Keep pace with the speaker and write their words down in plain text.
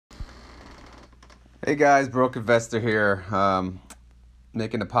Hey guys, Broke Investor here.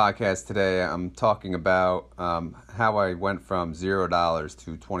 Making a podcast today. I'm talking about how I went from $0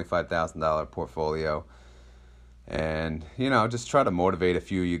 to $25,000 portfolio, and just try to motivate a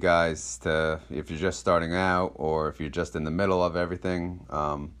few of you guys to, if you're just starting out or if you're just in the middle of everything,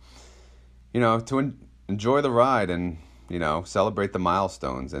 to enjoy the ride and celebrate the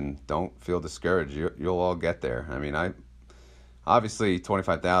milestones and don't feel discouraged. You'll all get there. I mean, I obviously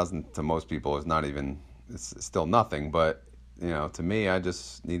 25,000 to most people is not even, it's still nothing, but to me, I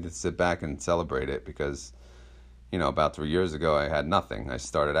just need to sit back and celebrate it because about 3 years ago I had nothing. I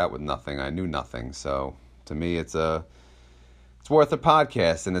started out with nothing. I knew nothing. So to me, it's worth a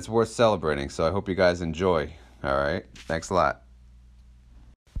podcast and it's worth celebrating. So I hope you guys enjoy. All right, thanks a lot.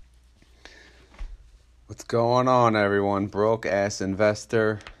 What's going on, everyone? Broke ass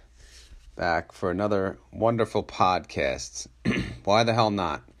investor back for another wonderful podcast. Why the hell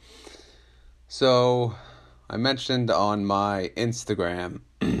not? So I mentioned on my Instagram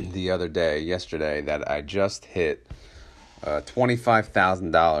yesterday, that I just hit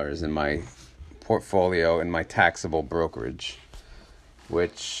 $25,000 in my portfolio in my taxable brokerage,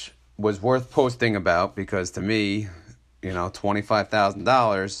 which was worth posting about because to me,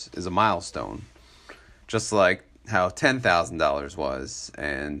 $25,000 is a milestone, just like how $10,000 was,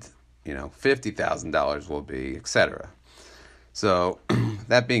 and $50,000 will be, etc. So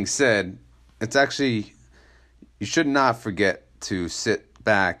that being said, it's actually, you should not forget to sit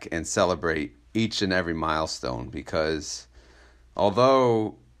back and celebrate each and every milestone, because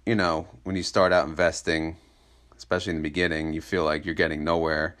although, when you start out investing, especially in the beginning, you feel like you're getting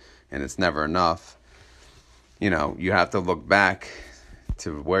nowhere and it's never enough, you have to look back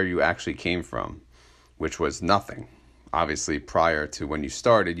to where you actually came from, which was nothing. Obviously, prior to when you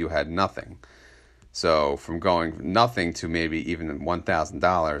started, you had nothing. So from going nothing to maybe even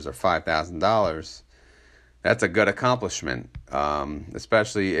 $1,000 or $5,000, that's a good accomplishment,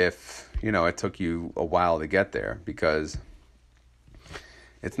 especially if, it took you a while to get there, because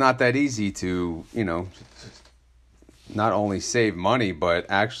it's not that easy to, not only save money, but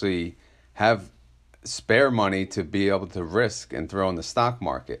actually have spare money to be able to risk and throw in the stock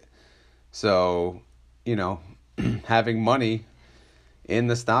market. So, having money in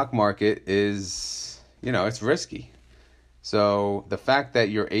the stock market is, it's risky. So the fact that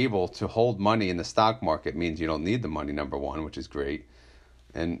you're able to hold money in the stock market means you don't need the money, number one, which is great.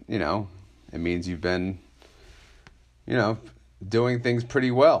 And, it means you've been, doing things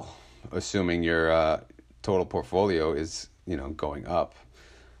pretty well, assuming your total portfolio is, going up.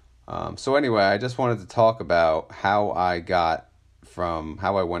 So anyway, I just wanted to talk about how I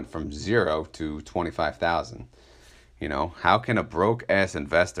went from 0 to 25,000. How can a broke ass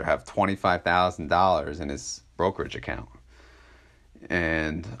investor have $25,000 in his brokerage account?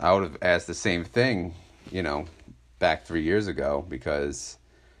 And I would have asked the same thing, back 3 years ago, because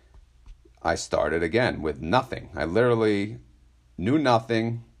I started again with nothing. I literally knew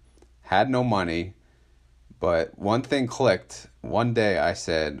nothing, had no money, but one thing clicked. One day I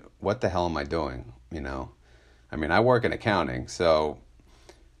said, what the hell am I doing? I work in accounting, so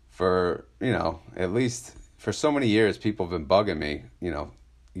for, at least for so many years, people have been bugging me, you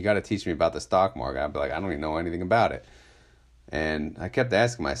got to teach me about the stock market. I'd be like, I don't even know anything about it. And I kept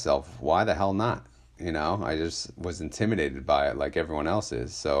asking myself, why the hell not? I just was intimidated by it like everyone else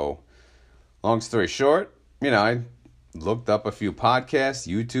is. So long story short, I looked up a few podcasts,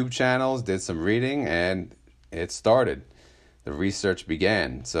 YouTube channels, did some reading, and it started. The research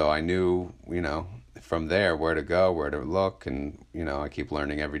began. So I knew, from there where to go, where to look, and, I keep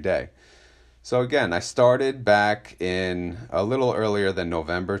learning every day. So again, I started back in a little earlier than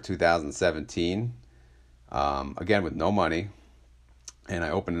November 2017, again with no money, and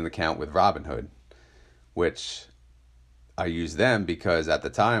I opened an account with Robinhood, which I used them because at the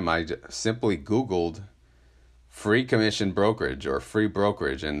time I simply Googled free commission brokerage or free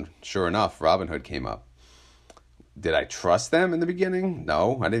brokerage, and sure enough, Robinhood came up. Did I trust them in the beginning?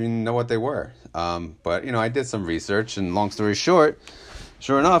 No, I didn't even know what they were. But, I did some research, and long story short,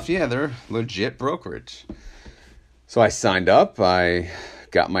 sure enough, yeah, they're legit brokerage. So I signed up, I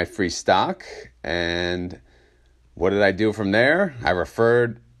got my free stock, and what did I do from there? I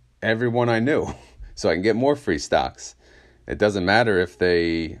referred everyone I knew so I can get more free stocks. It doesn't matter if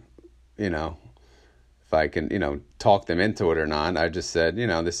they, if I can, talk them into it or not. I just said,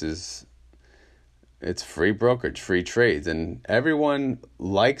 it's free brokerage, free trades. And everyone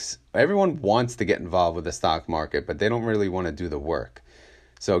wants to get involved with the stock market, but they don't really want to do the work.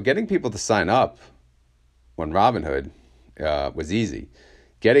 So getting people to sign up on Robinhood was easy.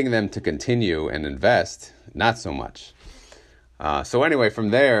 Getting them to continue and invest, not so much. So anyway, from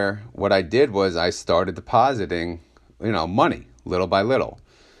there, what I did was I started depositing, money little by little.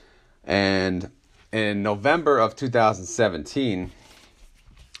 And in November of 2017,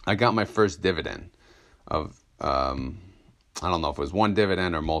 I got my first dividend of, I don't know if it was one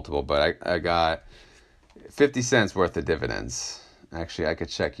dividend or multiple, but I got 50 cents worth of dividends. Actually, I could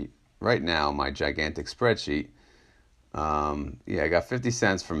check right now my gigantic spreadsheet. I got 50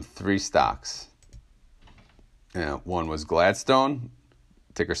 cents from 3 stocks. One was Gladstone,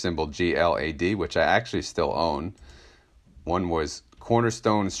 ticker symbol GLAD, which I actually still own. One was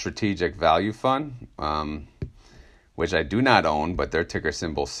Cornerstone Strategic Value Fund, which I do not own, but their ticker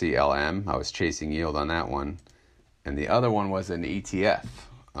symbol CLM. I was chasing yield on that one. And the other one was an ETF,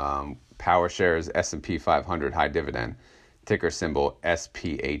 PowerShares S&P 500 High Dividend, ticker symbol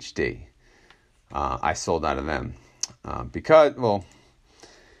SPHD. I sold out of them because,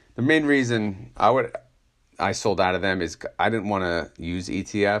 the main reason I sold out of them is I didn't want to use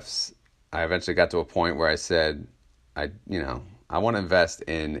ETFs. I eventually got to a point where I said, I want to invest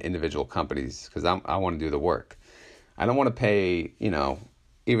in individual companies because I want to do the work. I don't want to pay,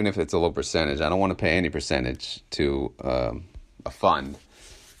 even if it's a low percentage, I don't want to pay any percentage to a fund,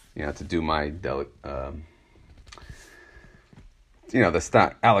 to do my, the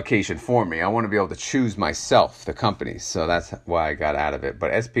stock allocation for me. I want to be able to choose myself, the company. So that's why I got out of it.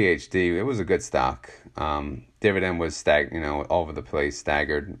 But SPHD, it was a good stock. Dividend was all over the place,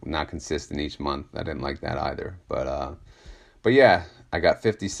 staggered, not consistent each month. I didn't like that either. But yeah, I got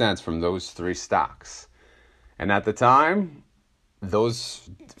 50 cents from those 3 stocks. And at the time, those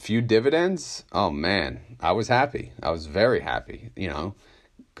few dividends, oh man, I was happy. I was very happy,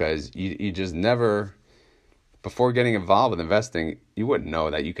 because you just never, before getting involved with investing, you wouldn't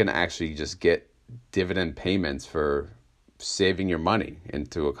know that you can actually just get dividend payments for saving your money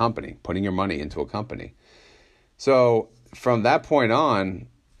into a company, putting your money into a company. So from that point on,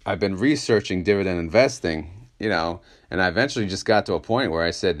 I've been researching dividend investing, and I eventually just got to a point where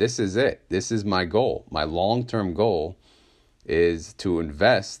I said, this is it. This is my goal. My long-term goal is to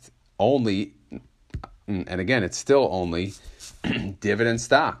invest only, and again, it's still only dividend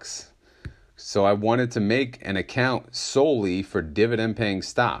stocks. So I wanted to make an account solely for dividend-paying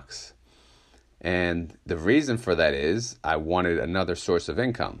stocks. And the reason for that is I wanted another source of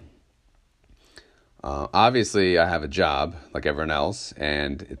income. Obviously, I have a job like everyone else,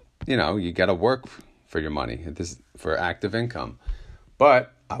 and, you got to work for your money, for active income.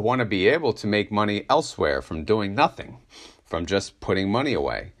 But I want to be able to make money elsewhere from doing nothing, from just putting money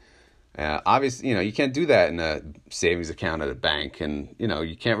away. Obviously, you can't do that in a savings account at a bank, and,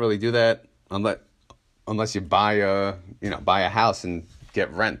 you can't really do that unless you buy a house and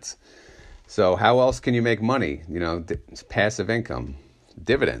get rent. So how else can you make money? It's passive income,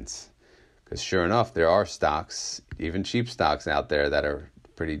 dividends. Because sure enough, there are stocks, even cheap stocks out there that are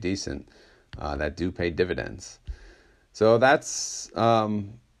pretty decent, that do pay dividends. So that's, how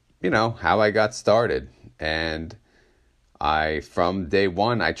I got started. And from day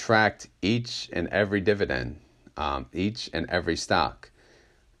one, I tracked each and every dividend, each and every stock,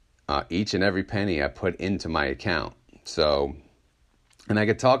 each and every penny I put into my account. So, and I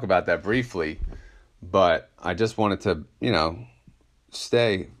could talk about that briefly, but I just wanted to,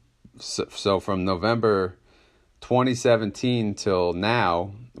 stay. So from November 2017 till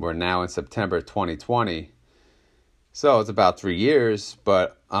now, we're now in September 2020. So it's about 3 years,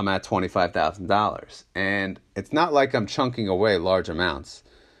 but I'm at $25,000. And it's not like I'm chunking away large amounts.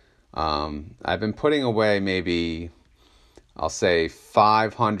 I've been putting away maybe, I'll say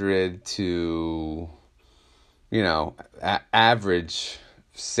 500 to, average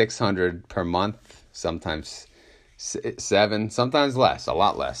 600 per month, sometimes 7, sometimes less, a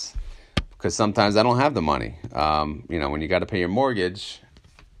lot less. Because sometimes I don't have the money. When you got to pay your mortgage,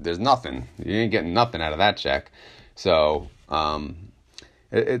 there's nothing. You ain't getting nothing out of that check. So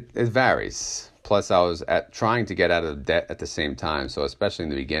it varies. Plus, I was trying to get out of debt at the same time. So especially in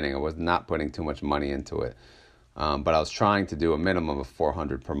the beginning, I was not putting too much money into it. But I was trying to do a minimum of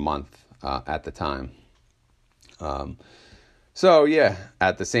 400 per month at the time. So yeah,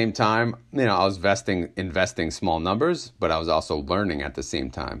 at the same time, I was investing small numbers, but I was also learning at the same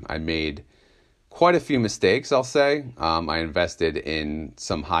time. I made quite a few mistakes, I'll say. I invested in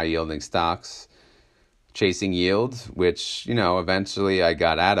some high-yielding stocks, chasing yield, which, eventually I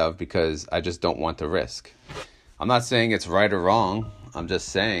got out of because I just don't want the risk. I'm not saying it's right or wrong. I'm just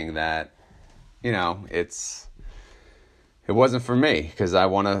saying that, it wasn't for me because I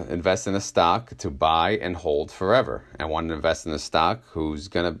want to invest in a stock to buy and hold forever. I want to invest in a stock who's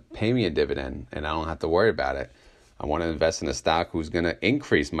going to pay me a dividend and I don't have to worry about it. I want to invest in a stock who's going to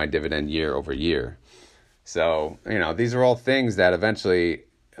increase my dividend year over year. So, these are all things that eventually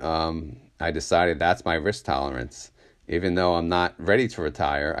I decided that's my risk tolerance. Even though I'm not ready to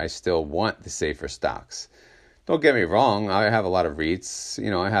retire, I still want the safer stocks. Don't get me wrong, I have a lot of REITs.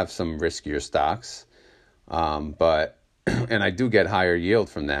 I have some riskier stocks, but and I do get higher yield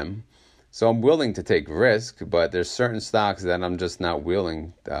from them. So I'm willing to take risk, but there's certain stocks that I'm just not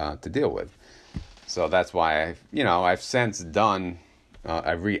willing to deal with. So that's why I've since done.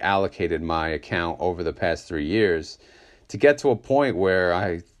 I've reallocated my account over the past 3 years to get to a point where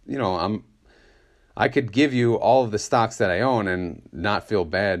I could give you all of the stocks that I own and not feel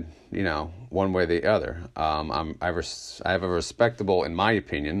bad, one way or the other. I have a respectable, in my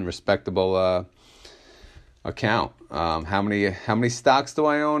opinion, account. How many stocks do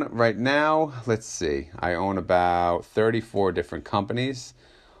I own right now? Let's see. I own about 34 different companies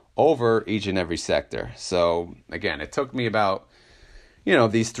over each and every sector. So again, it took me about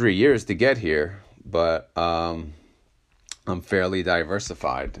these 3 years to get here, but I'm fairly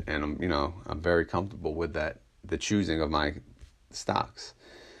diversified, and I'm very comfortable with that, the choosing of my stocks.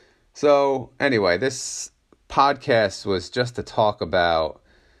 So anyway, this podcast was just to talk about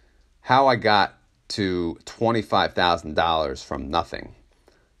how I got to $25,000 from nothing.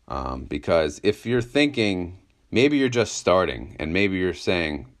 Because if you're thinking, maybe you're just starting, and maybe you're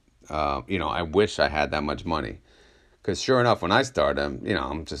saying, I wish I had that much money. Because sure enough, when I started,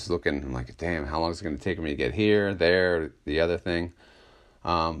 I'm just looking, I'm like, damn, how long is it going to take me to get here, there, the other thing?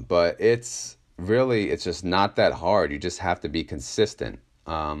 But it's just not that hard. You just have to be consistent.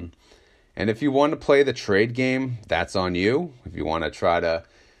 And if you want to play the trade game, that's on you. If you want to try to,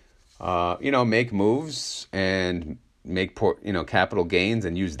 make moves and make capital gains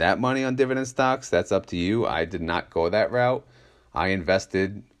and use that money on dividend stocks, that's up to you. I did not go that route. I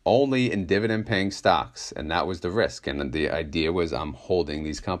invested only in dividend paying stocks, and that was the risk. And the idea was I'm holding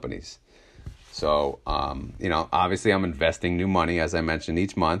these companies. So, obviously I'm investing new money, as I mentioned,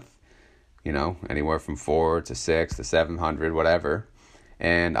 each month, anywhere from 4 to 6 to 700, whatever.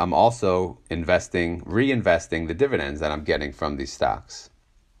 And I'm also reinvesting the dividends that I'm getting from these stocks.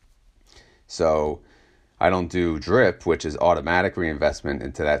 So I don't do DRIP, which is automatic reinvestment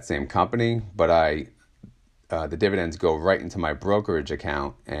into that same company, but the dividends go right into my brokerage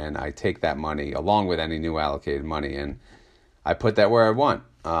account, and I take that money along with any new allocated money, and I put that where I want,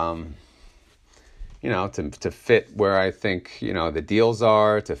 to fit where I think, the deals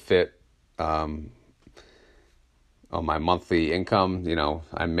are, to fit on my monthly income.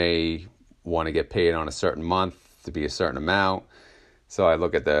 I may want to get paid on a certain month to be a certain amount. So I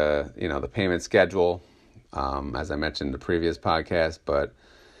look at the payment schedule, as I mentioned in the previous podcast, but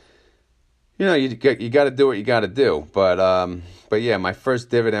you got to do what you got to do. But yeah, my first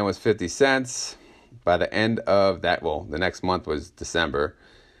dividend was 50 cents. By the end of that, the next month was December,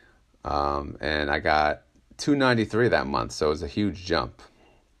 and I got $2.93 that month, so it was a huge jump.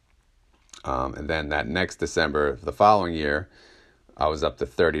 And then that next December, the following year, I was up to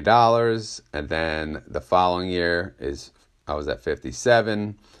 $30, and then the following year I was at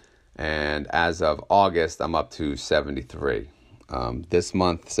 57, and as of August, I'm up to 73. This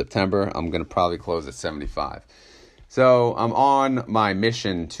month, September, I'm going to probably close at 75. So I'm on my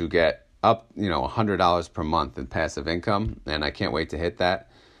mission to get up, $100 per month in passive income, and I can't wait to hit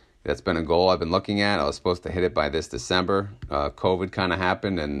that. That's been a goal I've been looking at. I was supposed to hit it by this December. COVID kind of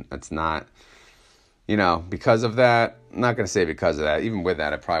happened, and it's not, because of that. I'm not going to say because of that. Even with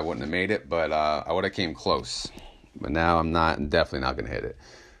that, I probably wouldn't have made it, but I would have came close. But now I'm definitely not going to hit it.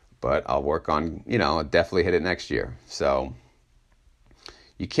 But I'll work on, I'll definitely hit it next year. So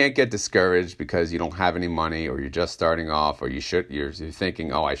you can't get discouraged because you don't have any money, or you're just starting off, or you're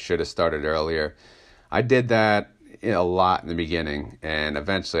thinking, oh, I should have started earlier. I did that a lot in the beginning, and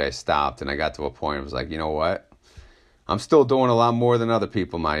eventually I stopped, and I got to a point where I was like, you know what? I'm still doing a lot more than other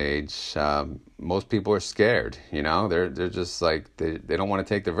people my age. Most people are scared, they're just like, they don't want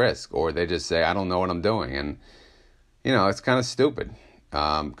to take the risk, or they just say, I don't know what I'm doing. And, it's kind of stupid,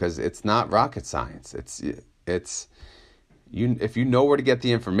 because it's not rocket science. It's if you know where to get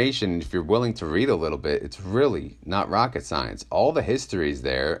the information, if you're willing to read a little bit, it's really not rocket science. All the history's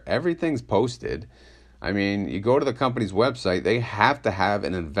there. Everything's posted. I mean, you go to the company's website, they have to have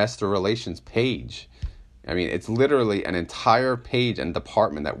an investor relations page. I mean, it's literally an entire page and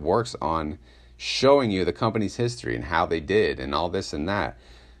department that works on showing you the company's history and how they did and all this and that.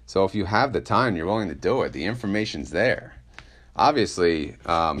 So if you have the time, you're willing to do it, the information's there. Obviously,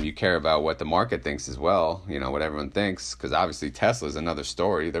 you care about what the market thinks as well, what everyone thinks, because obviously Tesla's another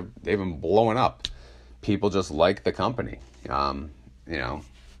story. They've been blowing up. People just like the company.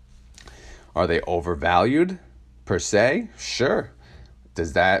 Are they overvalued per se? Sure.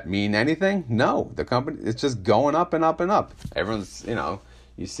 Does that mean anything? No. The company, it's just going up and up and up. Everyone's,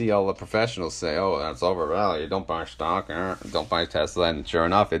 you see all the professionals say, oh, that's overvalued. Don't buy stock. Don't buy Tesla. And sure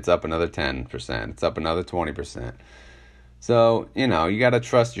enough, it's up another 10%. It's up another 20%. So, you got to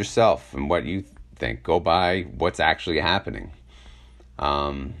trust yourself and what you think. Go by what's actually happening.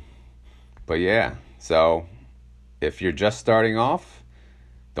 But yeah, so if you're just starting off,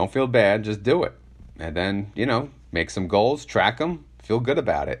 don't feel bad. Just do it. And then, make some goals, track them, feel good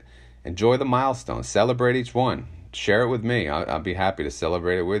about it. Enjoy the milestones. Celebrate each one. Share it with me. I'll be happy to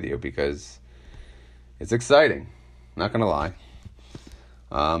celebrate it with you because it's exciting. Not going to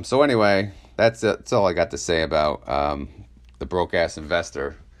lie. So anyway, that's all I got to say about the broke-ass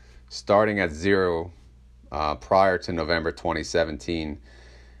investor starting at zero prior to November 2017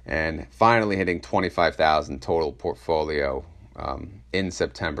 and finally hitting 25,000 total portfolio in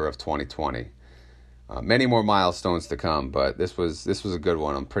September of 2020. Many more milestones to come, but this was a good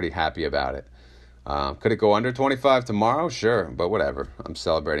one. I'm pretty happy about it. Could it go under 25 tomorrow? Sure, but whatever. I'm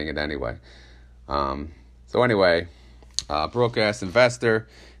celebrating it anyway. So anyway, broke-ass investor.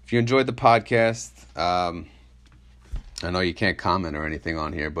 If you enjoyed the podcast, I know you can't comment or anything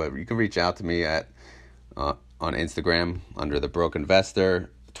on here, but you can reach out to me at on Instagram under The Broke Investor,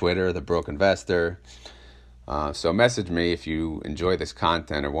 Twitter, The Broke Investor. So message me if you enjoy this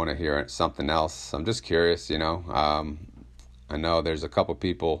content or want to hear something else. I'm just curious, I know there's a couple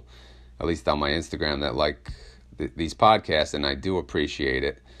people, at least on my Instagram, that like these podcasts, and I do appreciate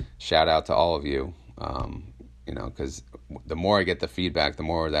it. Shout out to all of you, because the more I get the feedback, the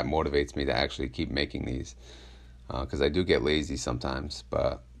more that motivates me to actually keep making these, because I do get lazy sometimes.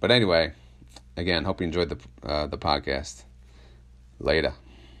 But anyway, again, hope you enjoyed the podcast. Later.